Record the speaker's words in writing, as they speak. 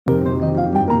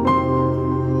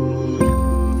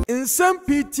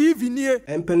Nsem-Pii TV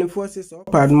nie. Mpenifo sisi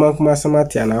opaduma kuma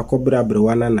samati ana akobra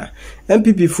brewana na.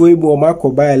 MPP fo ibu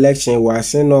omakoba election wa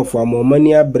senof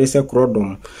amomani abrese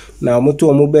krodom. Na omuto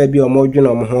omuba bi omodwena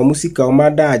omho musika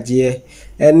omada agye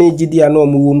ene gidi ana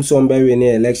omuwum so mbewe ne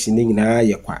election nyina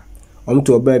yekwa.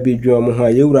 Omuto oba bi dwon omho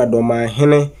ayewura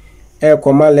Dormaahene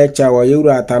koma lecture wa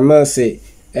yewura atamelse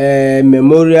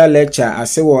memorial lecture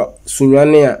ase wo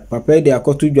sunwane a papa de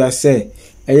akotudwa se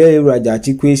yewura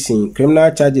jachi kwesin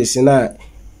criminal charges na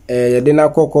yede na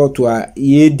kokoto a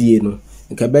yedie no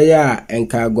nka beya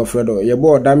enka gofredo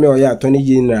yebo odame oya attorney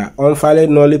general onfale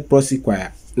nolly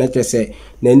prosecutor na chese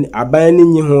na aban ni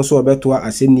nyi ho so obeto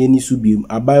aseni ni subim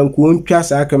aban ko ntwa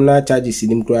sa criminal charges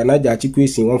nim kura na jachi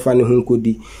kwesin onfa ne ho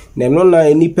nkodi na no na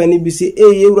enipa ni bi se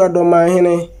yewura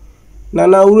Dormaahene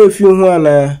na wuro fi ho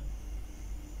ana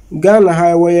Ghana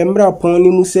highway mra pon ni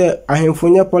mu se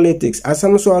ahemfonya politics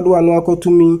asam so ado anu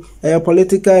akotumi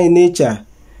political in nature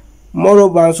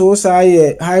moreover so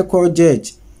say high court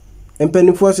judge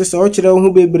empenifo se o kire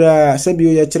hu bebra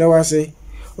sabio ya kire wase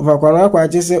ofakwana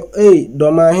akwache se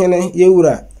Dormaahene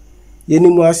yewura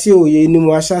yenimu ase o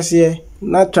yenimu asase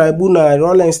na tribunal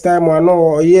rolling time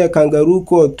ano ye kangaroo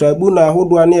court tribunal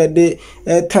hodo na de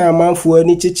time amfo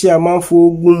ani chichi amfo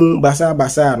gumu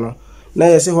basa no na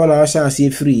yese ho na asha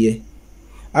ase free ye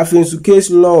afensu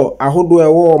case law ahodo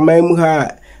ewo mamu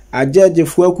ha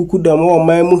ajejefo akukudam wo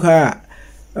mamu ha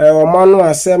omanu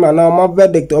asema na omo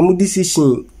verdict omo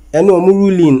decision ene omo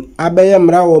ruling abeye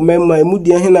mra wo mamu emu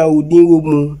die he na udin wo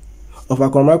mu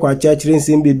ofakoma kwa chachire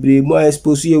nsem bebre mu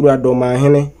expose yewura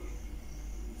Dormaahene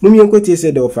mumi enkwete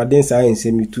se de ofaden sa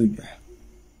ensem itudwa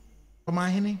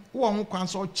Dormaahene wo ho kwan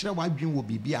so kire wadwen wo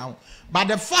bibia ho but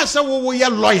the first wo ye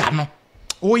lawyer no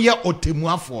wo ye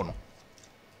otemuafo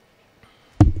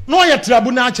no ye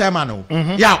tribunal chairman o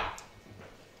ya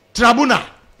tribunal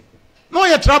no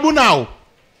ye tribunal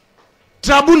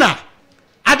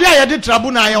ade aye de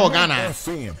tribunal aye wo Ghana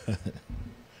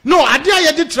no ade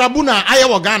aye de tribunal aye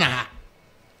wo Ghana ha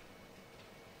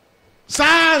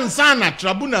sana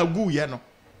tribunal gu ye no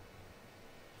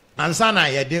ansana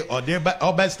ye de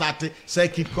obe start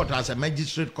circuit court as a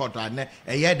magistrate court and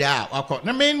ye de akọ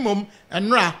na minimum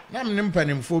enra na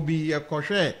mpanimfo bi ye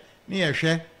kohwe ne ye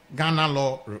hwe Ghana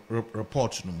law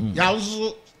report no ya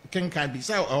also can be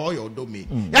say all your domain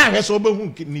ya hwe so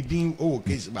obehu ni din o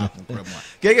case ba konkremu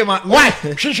keke ma why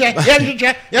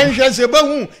hwehwe ye se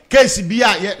obehu case bi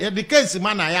a ye the case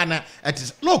man na ya na it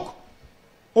is look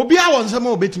obi a won nsema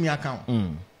obetumi account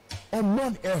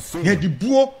ye di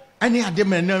buo ani ade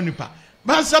man na nipa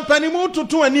ba sa panimu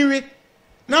tutu aniwe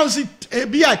now see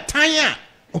bi a tan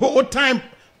o time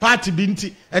party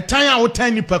binti a tan a o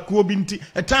tan nipa kuo binti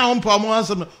a tan on pa mo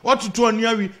ansem otutu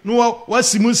aniwi no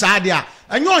wasimu saade a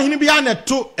anyo ohini bi a na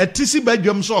to etisi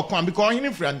badwam so okwan because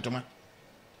ohini frantoma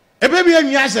ebe bi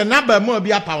anwa se na ba mo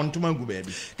bi apa ontoma gu ba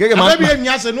bi ebe bi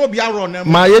anwa se no bi aro na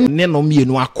ma ye ne no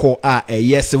mienu akọ a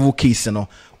eye civil case no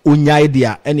onya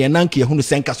idea ene nanka ye hunu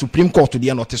senka Supreme Court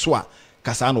de no teso a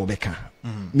kasa na obeka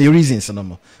me reasons no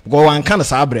mo because wan kan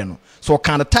sa abre no so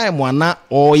kan time wana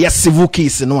o ye civil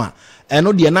case no a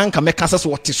eno de nanka meka se so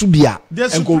teso bia the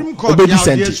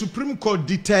Supreme Court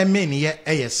determine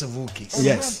ye civil case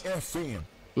yes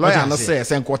lawyer no say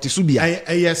senko teso bia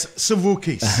yes civil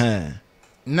case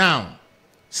now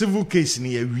civil case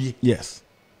ni ye wie yes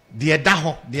de da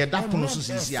pono so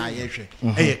sisi aye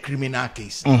hwe criminal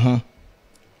case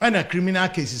and a criminal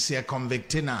case is a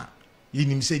convicted na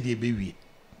yinim say de bewie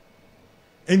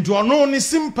enti ono ni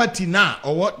sympathy na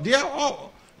or what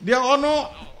they ono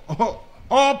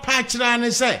all patchra ne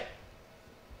say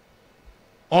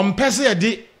on pese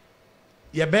de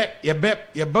ye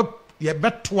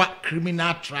be to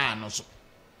criminal trial no so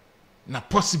na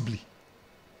possibly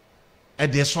e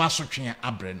de so asotwe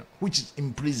abre no which is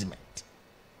imprisonment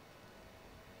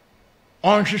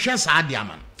on hwehwe sa de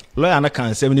aman lawyer na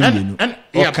kan 7 million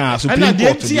o kan Supreme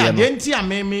Court de enti a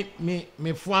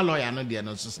me fo lawyer no de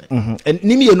no so say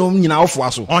ni me no nyina ofo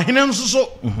aso ohene nso so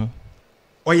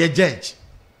oye judge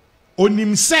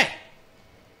onim se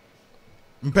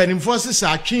mpanimfo se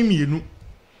sa atwe mienu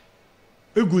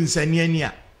egu nsani ani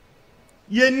a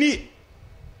yeni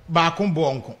ba kon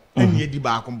bonko ani edi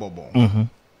ba kon bobon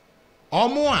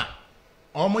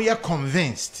omo ye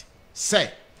convinced say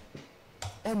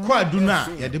Kwaduna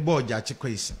ya de boja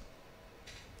chikwese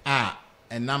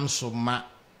enam so ma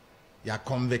ya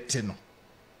convicted no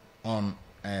on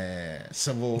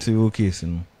civil case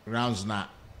no grounds na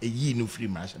eyi no free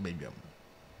march badwam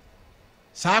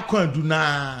sa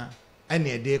Kwaduna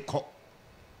ene de ko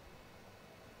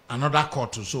another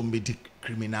court so mbe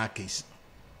criminal case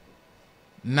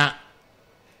na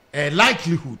a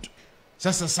likelihood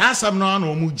Sasa sasam no ana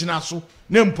omu gina so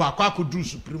na mpo akwakodu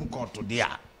Supreme Court dia.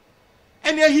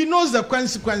 And he knows the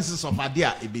consequences of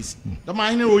adia ebesi.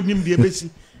 Dormaahene onim de ebesi.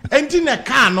 Enti na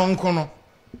ka no nko no.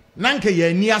 Nanka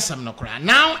ya ni asam no kra.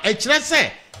 Now e kire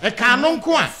se e ka no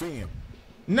nko a.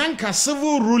 Nanka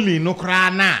civil ruling no kra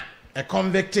na e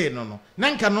convicted no.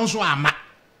 Nanka no so ama.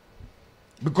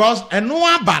 Because eno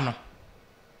aba no.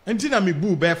 Enti na me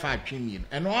bu be fa atwemi no.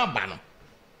 Eno aba no.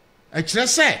 E kire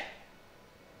se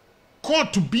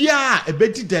court to be a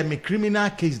beti them criminal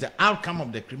case, the outcome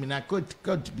of the criminal court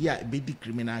to be a beti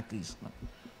criminal case.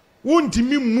 Won't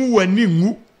me mu ani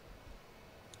ngu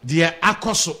dear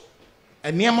akoso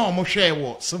and nearma omo share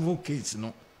what civil case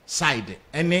no side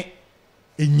any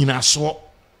enyina so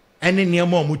any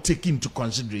nearma omo take into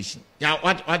consideration. Yeah,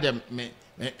 what the me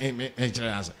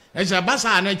answer. As a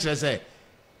basa nature say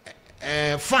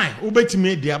fine, ubeti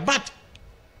me dear, but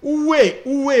uwe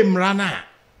mrana.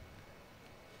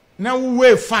 Na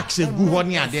we fax e gu ho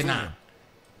ne ade na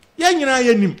ye nyina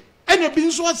ye nim ene bi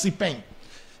nso asipen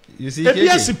you see e bi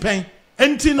asipen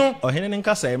enti no ohene ne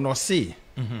nka say no see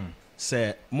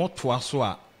se moto aso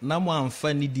a na mo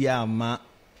amfa ni di ama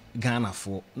Ghana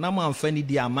fo na mo amfa ni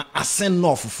di ama asen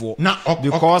no ofofo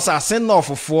because asen no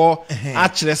ofofo a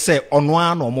kire say ono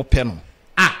a na mo pe no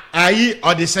ayi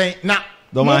o de say na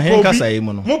Dormaahene ka say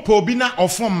mu no mo po bi na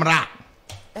ofomra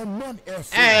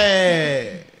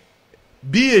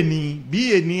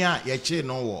Bieni a yeche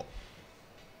no wo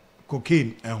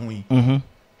cocaine ehun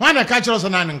wana ka chiro so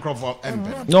na nkrofo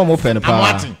empe no mo pen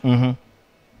pa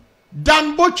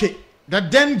Dan Boche the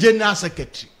then general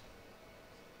secretary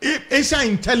is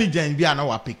intelligence bi ana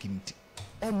wa pekinti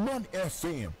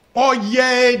oh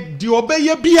yeah the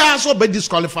obey bia so be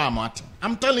disqualify Martin.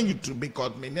 I'm telling you true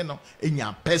because me no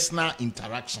enya personal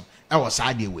interaction I was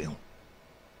ade we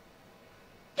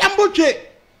Dan Boche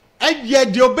Eye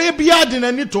de obaby ad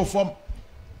na ni to form.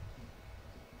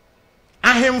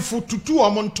 Ahemfo tutu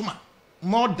omontoma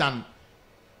more than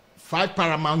 5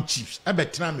 paramount chiefs. E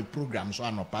betra me program so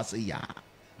anopa say ya.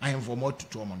 Ahemfo more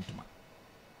tutu omontoma.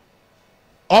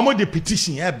 Omo the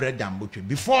petition e bread Dan Boche.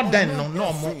 Before then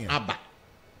no omo aba.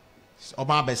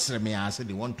 Oba besre me I say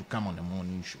they want to come on the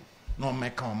morning show. No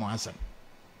make omo answer.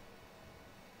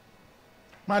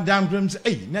 Madam Graham say,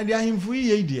 "Hey, na dia ahemfo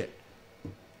yi de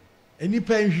any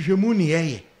pen hwehwemu ne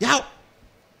yeye yaw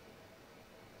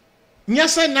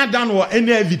nyase na dan wo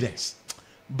any evidence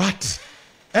but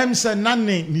say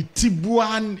nane ni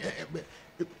tibua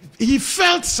he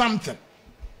felt something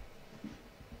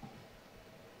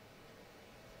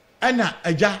ana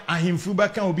aja ahemfu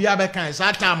beka obi abeka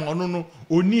sa time ono no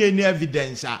oni any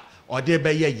evidence a ode be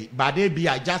yeyi but they be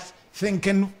just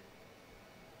thinking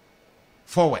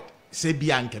forward say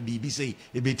bi anka bibi say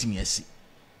e betimi asi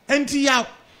enti yaw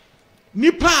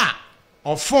nipa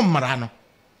ofom mra no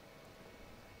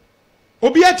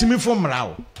obi atimi fom mra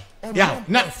wo ya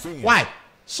na why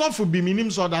so for be minim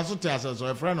so that so tell so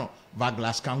a friend of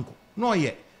Vaglas Kanko no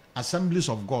ye Assemblies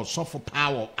of God so for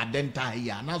power adenta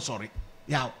here na sorry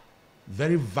ya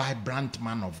very vibrant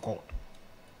man of God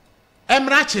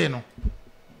emrache no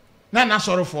na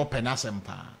sorry for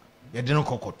penasem-pa ye de no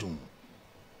kokotum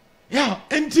ya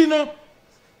enti no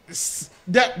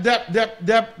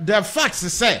the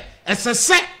facts say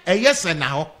say yes na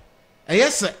ho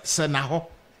yes na ho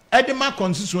edema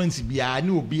constituency bia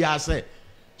ni obi a say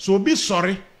so obi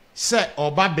sorry say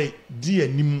oba be di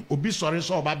anim obi sorry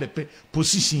so oba be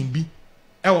position bi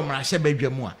e wo mra hye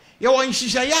badwamu a ye won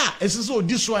hihye ya esese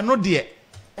odi so no de ye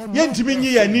ntimi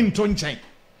nyi ya ni nto nchen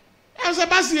ese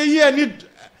base ye ani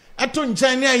eto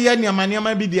nchen ne ye ne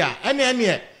amaniama bi dia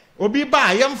ene obi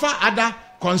ba yemfa ada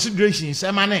consideration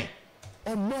say mane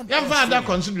yemfa ada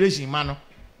consideration mano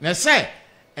na say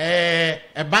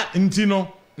eba ntino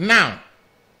now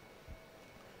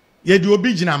ye di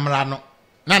obi gina mra no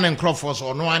na ne nkrofo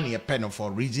so no an ye pen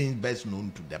for reasons best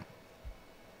known to them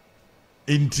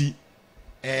enti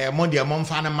mo de mo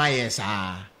mfa na maye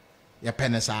sa ye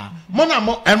pen sa mo na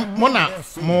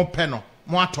mo pen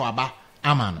mo ato aba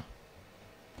ama no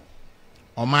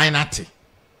o man nate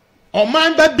o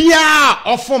man ba bia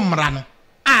ofo mra no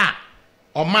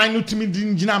o man no timi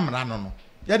di gina mra no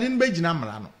ye de nbe gina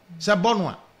mra no se bono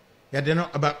a ye de no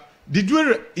aba did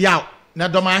you ya na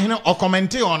Dormaahene o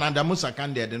comment on Adamu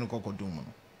Sakande de no kokodum no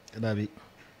dabi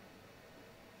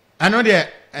ano de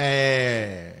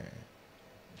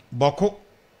Boko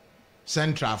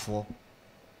Central for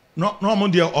no mo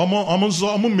de omo so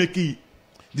omo make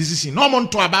decision no mo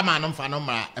nto aba ma no mfa no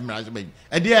mra so ba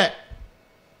e de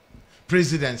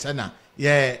president na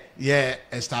ye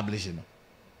establish no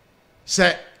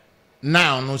say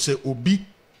now no say obi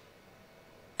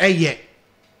eye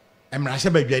emrahye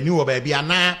badwani wo ba bia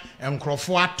na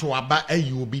enkrofo ato aba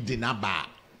ayi obi di na ba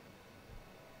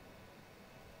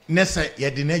nese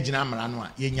ye di na gina amra no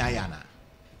a ye nya ya na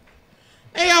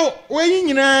eya we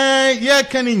nyina ye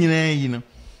kan nyina yi no.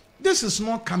 This is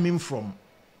not coming from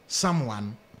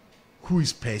someone who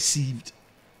is perceived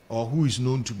or who is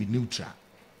known to be neutral.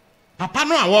 Papa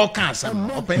no a walk asem,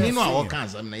 opani no a walk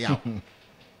asem na ya.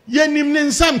 Yenim ne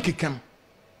nsam kekam.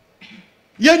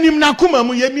 Yenim na kuma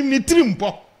mu, yenim ni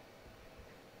trimpo.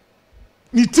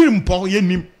 Ni trimpo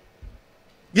yenim.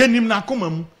 Yenim na kuma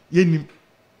mu, yenim.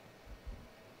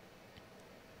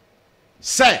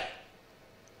 Say,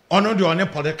 ono de one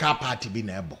political party bi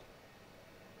na ebo.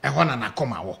 Ehona na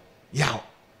nakoma wo. Yaw,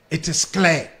 it is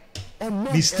clear.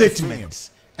 The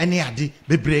statements. Any adi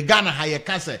bebrega na haye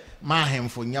kase ma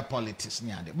hemfo nya politics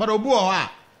ni ade. But obu o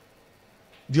ha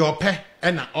the ope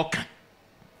na oka.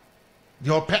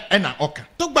 The ope na oka.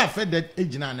 Togba fe that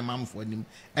ejina ne mamfo anim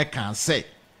e kan say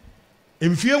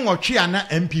emfie nwotwe ana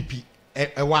MPP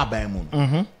e wa aban mu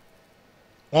no.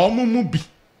 Omumu bi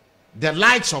the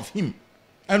likes of him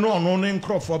and ono ne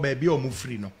nkrofo ba bia omu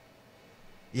free no.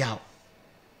 Yaw.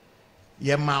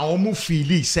 Ye ma omu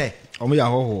fili say omu ya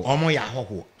hoho. Omu ya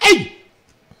hoho. Hey!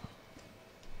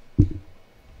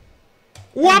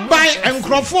 What by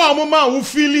enkrofo omu ma wo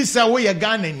fili say wo ye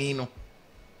Ghana ni no.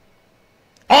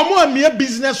 Omu amia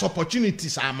business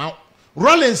opportunities ama.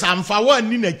 Rollins amfa wa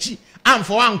ni na chi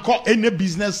amfa wa nko any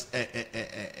business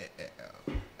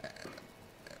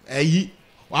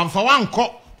amfa wa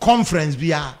nko conference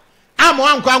bia am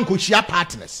wa nko anko chia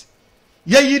partners.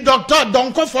 Ye yi Dr.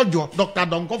 Donko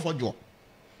Fojo.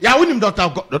 Ya winim Dr.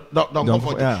 Donko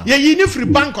Fojo. Ye yi ni Free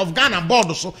Bank of Ghana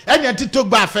board so enya tito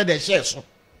gba afa de share so.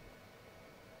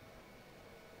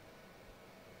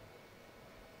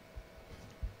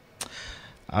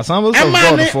 Assemblies of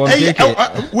God for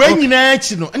when nyina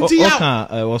achi no nti ya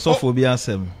Osophobia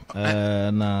asem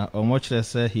na omochre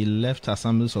say he left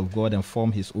Assemblies of God and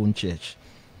formed his own church,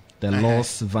 the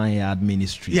Lost Vineyard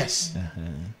Ministry. Yes.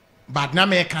 But na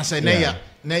me can say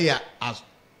na ya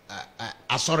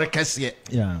asore kese.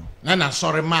 Yeah. Na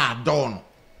sorry ma don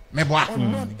me boa.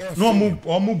 No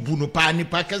mu bu no pa ni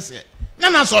pa kese.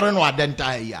 Na sorry no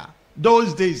adenta ya.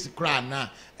 Those days cry na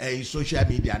social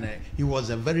media na he was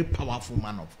a very powerful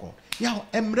man of God. Ya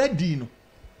emredi no.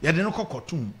 Ya de no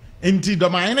kokotum. Enti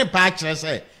Dormaahene pa kire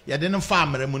say ya de no fa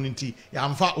amre mu nti ya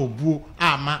mfa obuo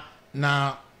ama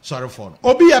na sorry for.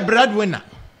 Obi a breadwinner.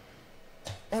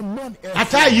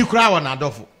 Atayi kura wa na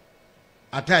adofo.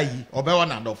 Atayi obewa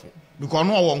na adofo. Because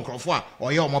no wo nkrofo a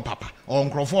oye omo papa. O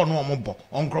nkrofo no omo bo.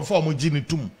 O nkrofo omo gini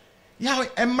tum. Ya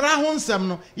emra ho nsem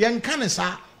no ye nka ne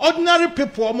sa ordinary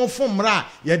people omo fomra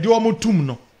ye de omo tum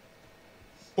no.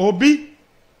 Obi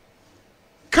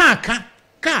ka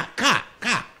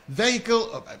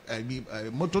vehicle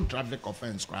motor traffic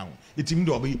offense crown. Itim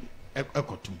do obi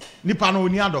ekotum. Nipa no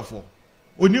oni adofo.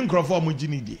 Oni nkrofo omo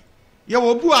gini die. Ye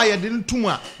wo bu a ye de ntum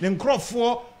a ne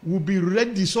nkrofo will be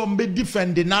ready so be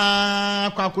defend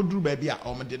na kwakoduru ba bia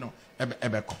omde no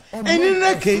ebeko.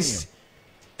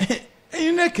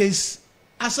 In a case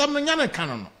asem no nyane kan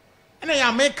no na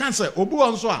ya make cancer obu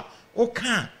onso a o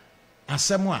kan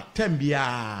asem a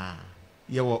tambia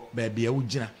ye wo ba bia wo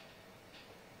gina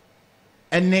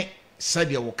ene said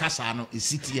ye wo kasa no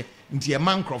esitie nti e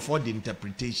man Crawford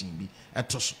interpretation bi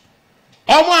etoso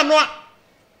omo ano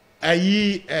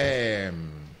ayi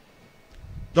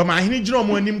Dormaahene gina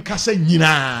omo anim kasa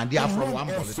nyina they are from one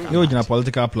political you gina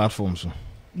political platforms.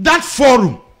 That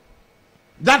forum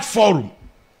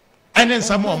and then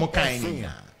some more kind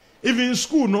even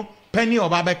school no penny or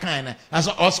babe kind as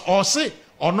or say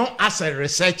or no as a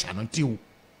researcher no tiu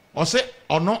or say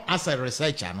or no as a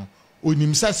researcher no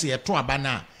unim say to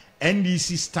abana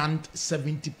NDC stand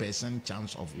 70%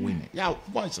 chance of winning. Yeah,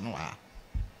 boys no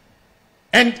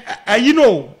and you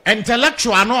know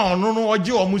intellectual no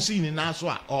oji o musi ni na so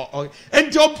or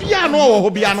and obia no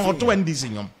obia no to NDC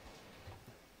nyom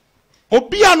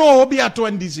obia no obia to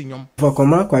NDC nyom for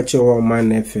koma Kwakye o man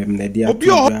FM na dia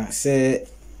to say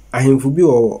ahemfu bi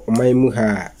o man mu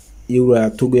ha yewura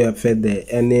togo ya fede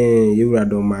ene yewura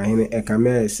Dormaahene e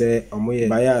kame say omoye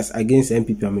bias against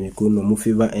MPP amanyuku no mu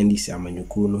favor NDC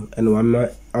amanyuku no ene wa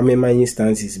amema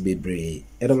instances bebre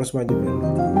edo masoma de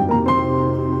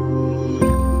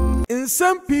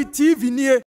Nsem-Pii TV nie